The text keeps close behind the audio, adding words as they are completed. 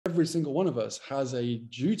every single one of us has a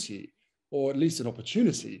duty, or at least an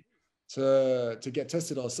opportunity, to get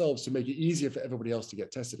tested ourselves, to make it easier for everybody else to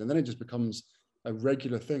get tested. And then it just becomes a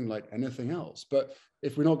regular thing like anything else. But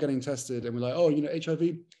if we're not getting tested and we're like, oh,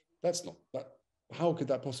 HIV, that's not that, how could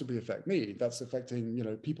that possibly affect me? That's affecting,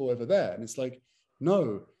 people over there. And it's like,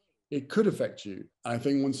 no, it could affect you. And I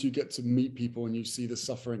think once you get to meet people and you see the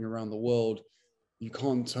suffering around the world,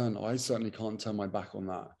 I certainly can't turn my back on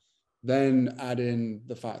that. Then add in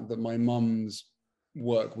the fact that my mum's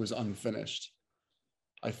work was unfinished.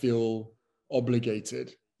 I feel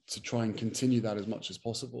obligated to try and continue that as much as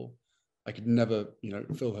possible. I could never,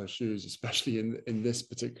 fill her shoes, especially in this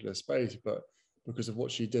particular space, but because of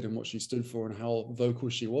what she did and what she stood for and how vocal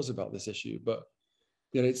she was about this issue. But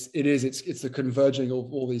it's the converging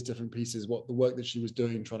of all these different pieces, what the work that she was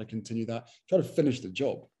doing, trying to continue that, try to finish the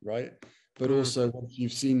job, right? But also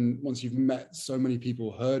once you've met so many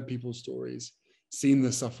people, heard people's stories, seen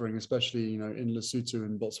the suffering, especially, in Lesotho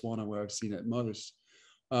and Botswana, where I've seen it most,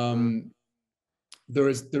 there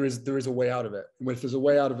is a way out of it. And if there's a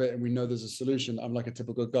way out of it and we know there's a solution, I'm like a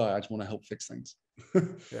typical guy. I just want to help fix things.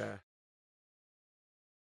 Yeah.